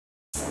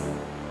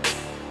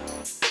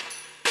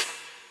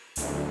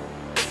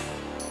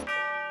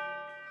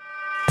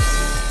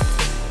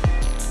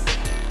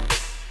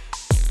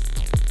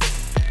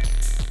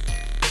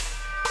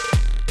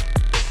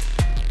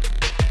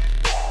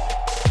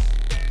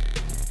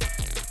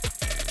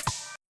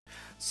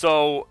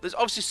So there's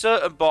obviously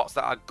certain bots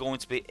that are going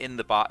to be in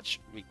the batch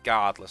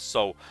regardless.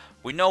 So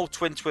we know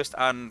Twin Twist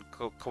and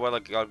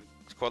Collagon.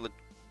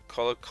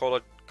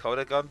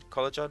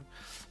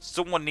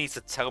 Someone needs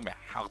to tell me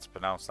how to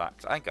pronounce that,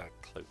 because I ain't got a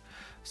clue.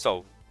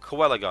 So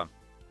Coelagon.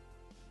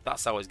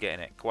 That's how he's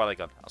getting it.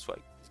 Coelagon. That's what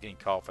he's getting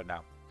called for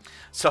now.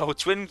 So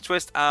Twin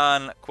Twist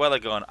and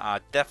Coelagon are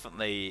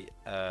definitely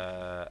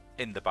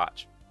in the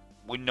batch.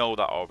 We know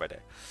that already.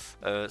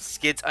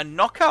 Skids and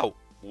Knockout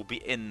will be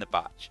in the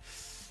batch.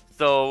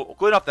 So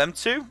going off them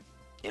two,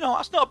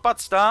 that's not a bad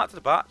start to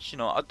the batch.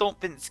 I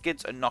don't think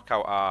Skids and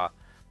Knockout are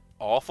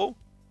awful.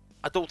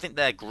 I don't think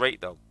they're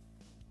great though.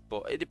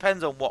 But it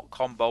depends on what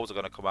combos are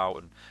going to come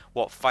out and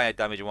what fire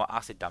damage and what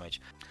acid damage.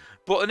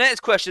 But the next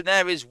question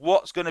there is,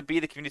 what's going to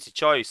be the community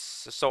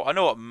choice? So I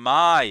know what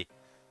my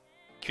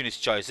community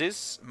choice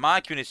is. My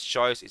community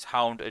choice is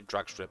Hound and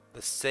Dragstrip,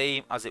 the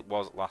same as it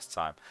was last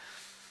time.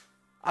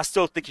 I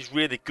still think he's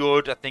really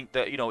good. I think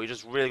that, he's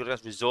just really good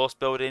against resource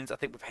buildings. I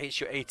think with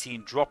HQ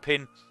 18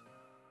 dropping,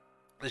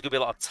 there's going to be a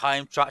lot of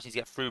time traps. You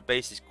get through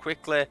bases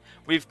quickly.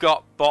 We've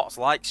got bots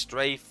like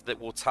Strafe that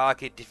will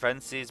target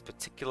defenses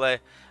particularly.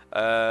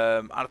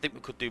 And I think we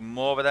could do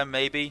more of them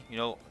maybe.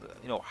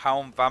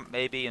 Hound Vamp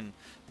maybe, and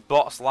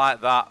bots like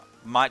that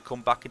might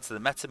come back into the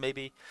meta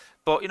maybe.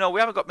 But, we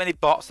haven't got many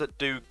bots that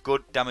do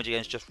good damage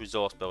against just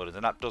resource buildings,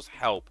 and that does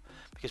help.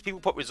 Because people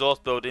put resource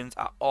buildings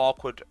at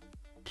awkward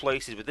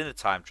places within the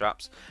time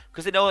traps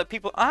because they know that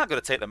people aren't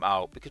going to take them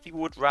out, because people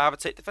would rather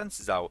take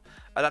defenses out,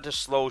 and that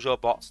just slows your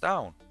bots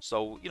down.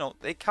 So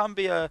they can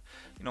be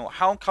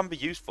Hound can be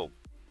useful,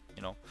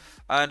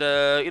 and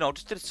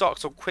just to talk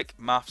some quick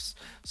maths.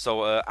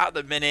 So at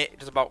the minute it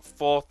does about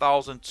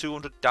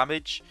 4,200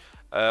 damage,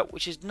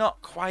 which is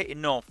not quite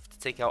enough to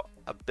take out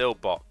a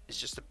build bot. It's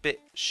just a bit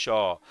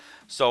short.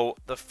 So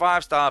the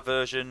 5-star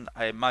version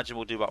I imagine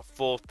will do about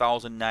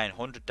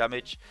 4,900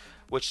 damage,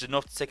 which is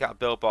enough to take out a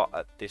build bot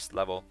at this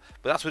level.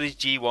 But that's with his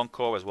G1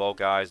 core as well,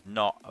 guys,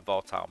 not a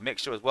volatile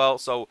mixture as well.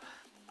 So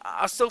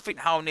I still think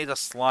Hound needs a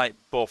slight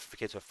buff to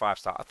get to a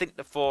 5-star. I think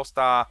the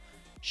 4-star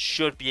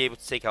should be able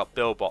to take out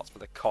build bots for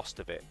the cost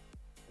of it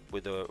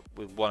with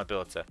one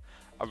ability.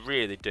 I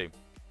really do.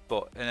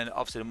 And then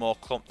obviously the more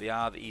clump they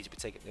are, the easier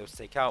to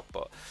take out.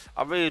 But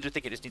I really do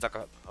think it just needs like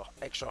an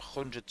extra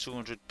 100,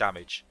 200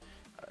 damage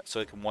so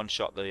it can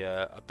one-shot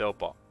the a build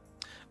bot.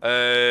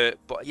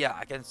 But yeah,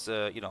 against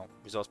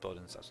resource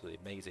building is absolutely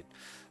amazing.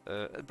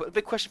 But the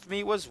big question for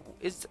me was,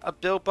 is a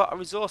build bot a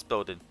resource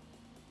building?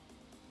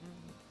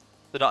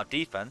 They're not a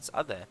defense,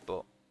 are they?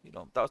 But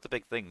that was the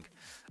big thing.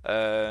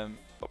 But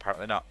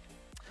apparently not.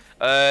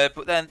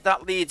 But then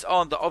that leads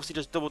on that obviously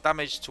does double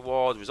damage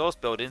towards resource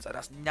buildings, and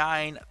that's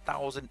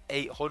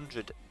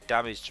 9,800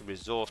 damage to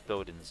resource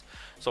buildings.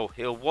 So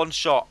he'll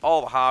one-shot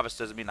all the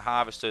harvesters. I mean, the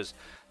harvesters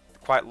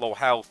quite low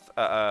health,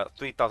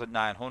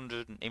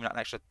 3,900, and even an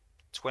extra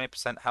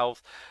 20%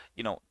 health.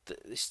 They're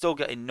still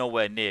getting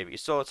nowhere near it. You're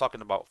still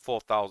talking about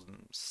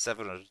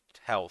 4,700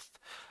 health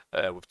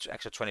with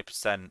extra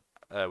 20%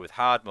 with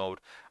hard mode,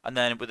 and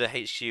then with the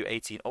HQ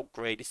 18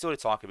 upgrade, you're still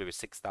talking maybe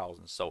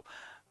 6,000. So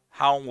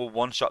Hound will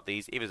one-shot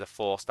these, even as a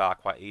 4-star,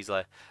 quite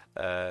easily.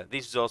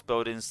 These resource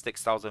buildings,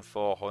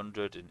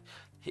 6,400, and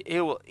he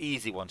will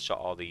easily one-shot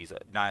all these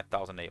at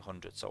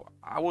 9,800. So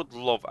I would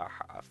love a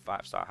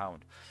 5-star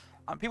Hound.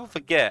 And people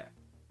forget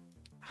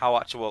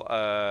how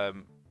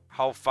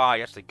far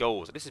he actually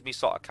goes. And this is me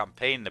sort of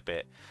campaigning a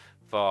bit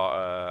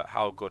for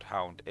how good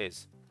Hound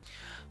is.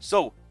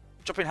 So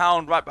dropping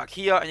Hound right back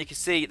here, and you can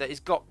see that he's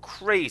got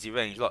crazy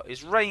range. Look,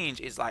 his range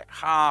is like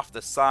half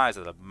the size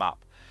of the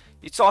map.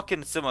 You're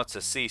talking similar to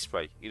Sea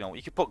Spray. You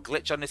can put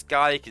glitch on this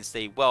guy, he can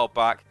stay well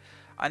back,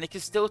 and he can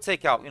still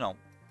take out,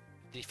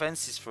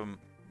 defenses from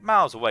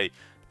miles away.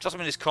 Just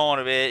him in this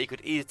corner here, he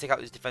could easily take out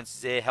these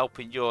defenses here,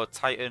 helping your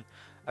Titan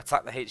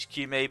attack the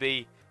HQ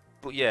maybe.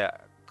 But yeah,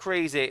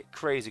 crazy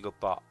good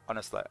bot.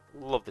 Honestly,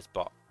 love this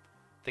bot.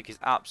 I think he's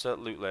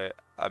absolutely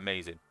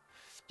amazing.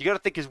 You got to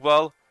think as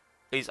well,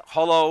 his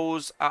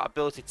hollows at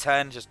ability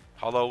 10, just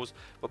hollows.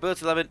 But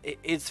ability 11, it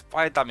is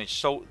fire damage.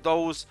 So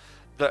those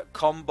that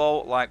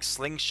combo like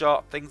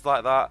slingshot, things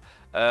like that.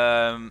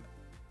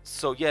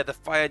 So yeah, the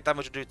fire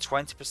damage will do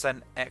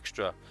 20%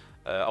 extra,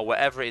 or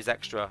whatever it is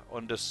extra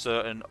under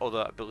certain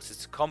other abilities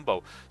to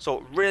combo.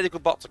 So really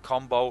good bot to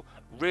combo,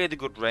 really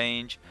good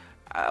range.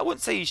 I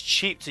wouldn't say he's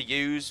cheap to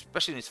use,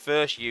 especially in his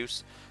first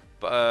use,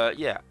 but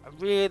yeah, a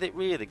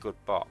really good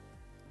bot.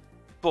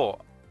 But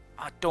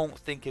I don't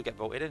think he'll get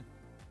voted in.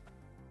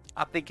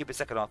 I think he'll be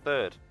second or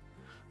third.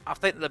 I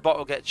think that the bot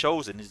will get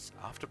chosen is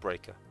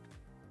Afterbreaker,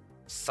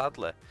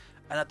 sadly,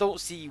 and I don't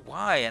see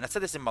why. And I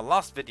said this in my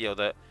last video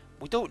that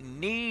we don't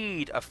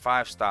need a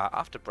 5-star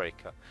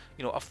Afterbreaker.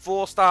 A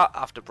 4-star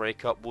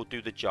Afterbreaker will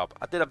do the job.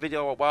 I did a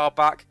video a while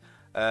back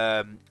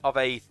of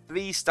a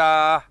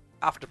 3-star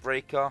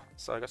Afterbreaker.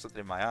 Sorry, I got something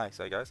in my eye.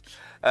 Sorry, guys.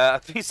 A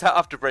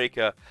 3-star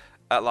Afterbreaker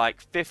at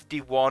like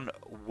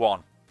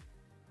 51-1,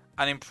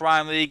 and in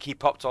Prime League he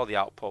popped all the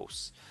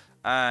outposts.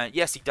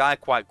 Yes, he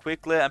died quite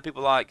quickly, and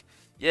people are like,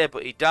 yeah,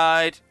 but he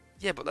died.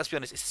 Yeah, but let's be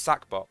honest, it's a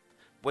sack bot.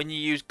 When you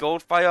use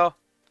Goldfire,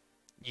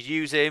 You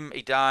use him,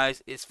 he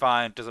dies, it's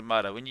fine, doesn't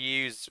matter. When you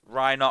use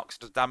Rhinox,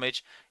 does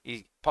damage,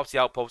 he pops the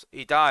outpost,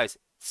 he dies.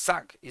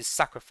 Sack is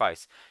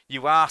sacrifice.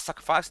 You are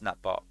sacrificing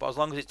that bot, but as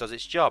long as it does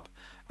its job.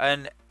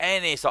 And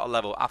any sort of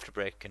level after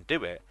break can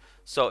do it.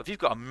 So if you've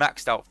got a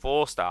maxed out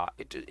 4-star,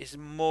 it's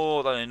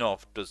more than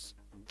enough, does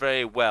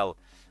very well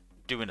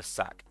doing a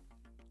sack.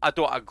 I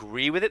don't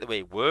agree with it the way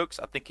it works.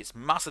 I think it's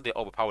massively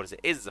overpowered as it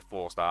is as a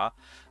 4-star.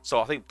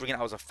 So I think bringing it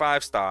out as a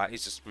 5-star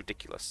is just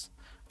ridiculous.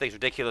 I think it's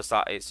ridiculous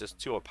that it's just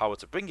too overpowered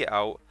to bring it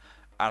out.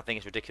 And I think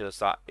it's ridiculous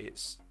that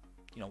it's,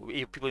 you know,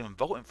 people even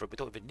voting for it, but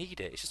don't even need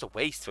it. It's just a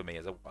waste for me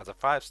as a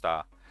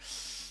 5-star.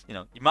 You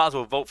know, you might as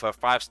well vote for a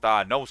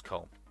 5-star nose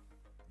cone.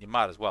 You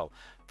might as well.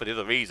 For the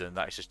other reason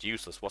that it's just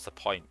useless. What's the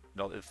point?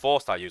 You know, the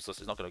 4-star useless.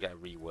 It's not going to get a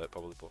rework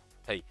probably, but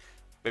hey,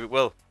 maybe it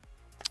will.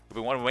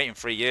 We've been waiting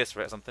 3 years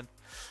for it or something.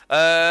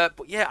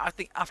 But yeah, I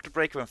think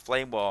Afterbreaker and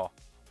Flame War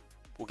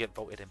will get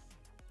voted in.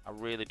 I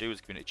really do as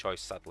a community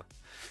choice, sadly.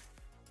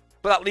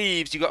 But that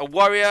leaves, you've got a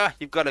warrior,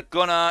 you've got a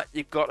gunner,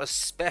 you've got a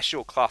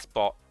special class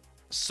bot.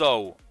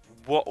 So,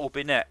 what will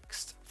be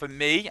next? For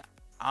me,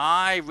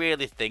 I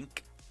really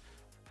think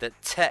that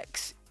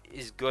Tex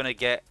is going to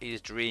get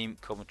his dream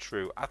come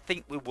true. I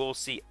think we will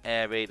see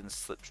Air Raid and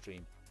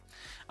Slipstream.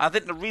 I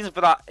think the reason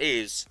for that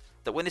is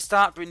that when they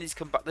start doing these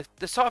combat,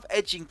 they're sort of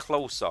edging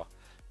closer.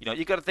 You know,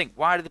 you got to think,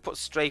 why did they put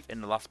Strafe in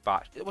the last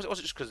batch? It wasn't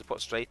just because they put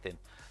Strafe in.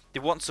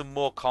 They want some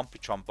more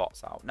Computron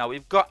bots out. Now,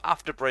 we've got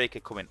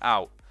Afterbreaker coming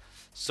out.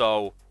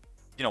 So,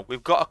 you know,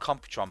 we've got a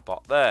Computron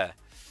bot there.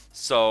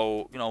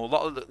 So, you know, a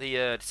lot of the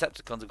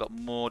Decepticons have got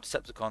more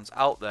Decepticons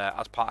out there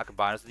as part of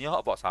combiners than the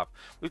Autobots have.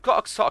 We've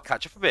got to sort of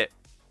catch up a bit.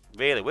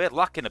 Really, we're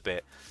lacking a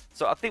bit.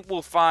 So I think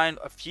we'll find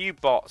a few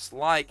bots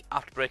like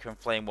Afterbreaker and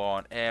Flame War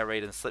and Air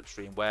Raid and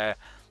Slipstream where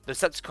the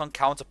Decepticon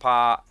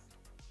counterpart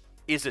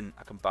isn't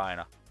a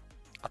combiner.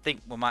 I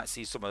think we might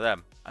see some of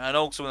them. And I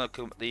know some of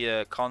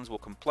the cons will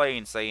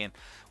complain, saying,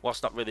 well,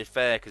 it's not really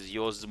fair because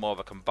yours is more of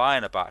a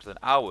combiner batch than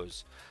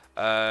ours.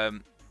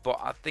 But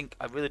I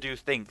really do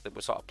think that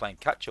we're sort of playing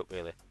catch-up,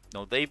 really. You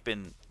know, they've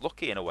been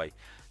lucky in a way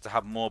to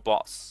have more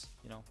bots,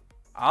 you know,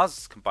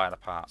 as combiner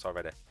parts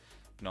already.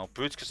 You know,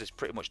 Bruticus is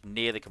pretty much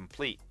nearly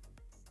complete.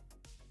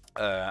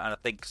 And I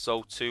think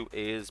so too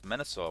is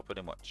Menasor,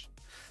 pretty much.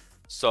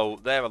 So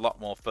they're a lot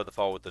more further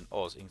forward than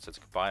us in terms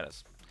of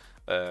combiners.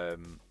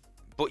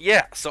 But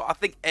yeah, so I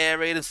think Air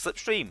Raid and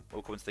Slipstream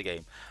will come into the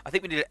game. I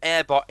think we need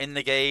an airbot in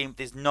the game.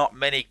 There's not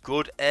many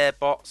good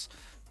airbots.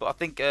 But I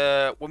think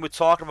when we're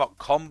talking about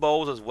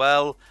combos as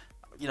well,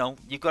 you know,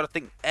 you've got to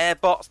think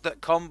airbots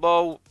that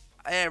combo.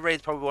 Air Raid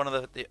is probably one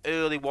of the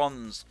early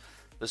ones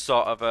that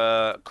sort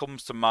of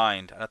comes to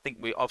mind. And I think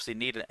we obviously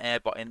need an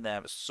airbot in there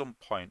at some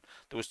point.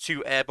 There was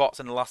 2 airbots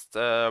in the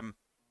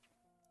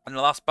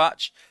last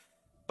batch.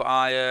 But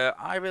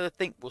I really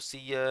think we'll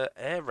see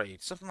Air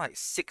Raid, something like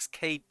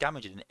 6k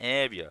damage in an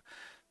area,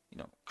 you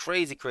know,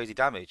 crazy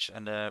damage,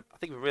 and I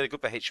think we're really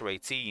good for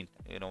HO18.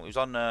 You know, he was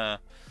on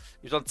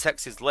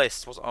Tex's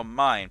list, wasn't on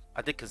mine.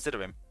 I did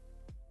consider him,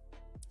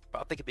 but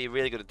I think it'd be a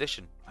really good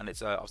addition, and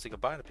it's obviously a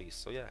combiner piece.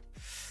 So yeah,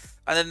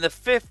 and then the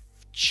 5th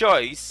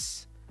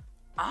choice,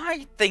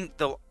 I think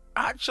they'll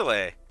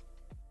actually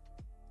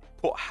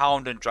put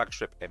Hound and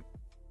Dragstrip in.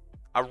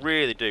 I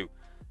really do.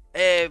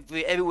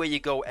 Everywhere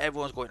you go,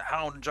 everyone's going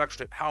Hound and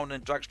Dragstrip, Hound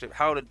and Dragstrip,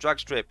 Hound and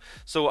Dragstrip.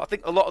 So I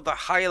think a lot of the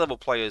higher level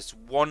players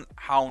want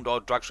Hound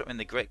or Dragstrip in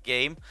the great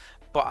game.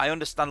 But I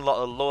understand a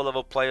lot of lower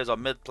level players or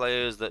mid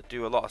players that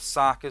do a lot of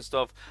sack and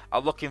stuff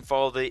are looking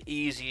for the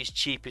easiest,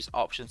 cheapest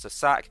options to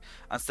sack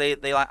and say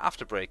they like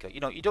Afterbreaker. You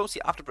know, you don't see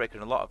Afterbreaker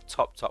in a lot of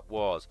top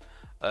wars,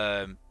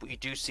 but you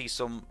do see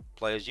some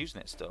players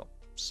using it still.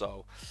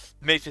 So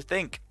makes me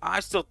think. I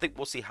still think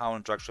we'll see Hound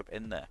and Dragstrip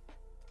in there.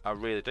 I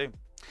really do.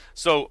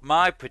 So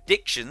my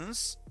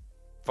predictions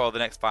for the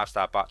next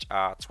 5-star batch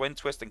are Twin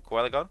Twist and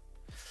Quellagon,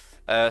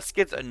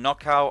 Skids and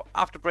Knockout,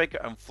 Afterbreaker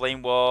and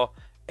Flame War,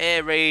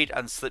 Air Raid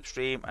and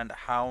Slipstream, and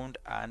Hound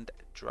and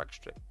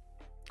Dragstrip.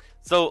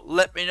 So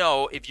let me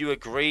know if you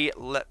agree.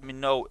 Let me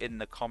know in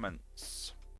the comments.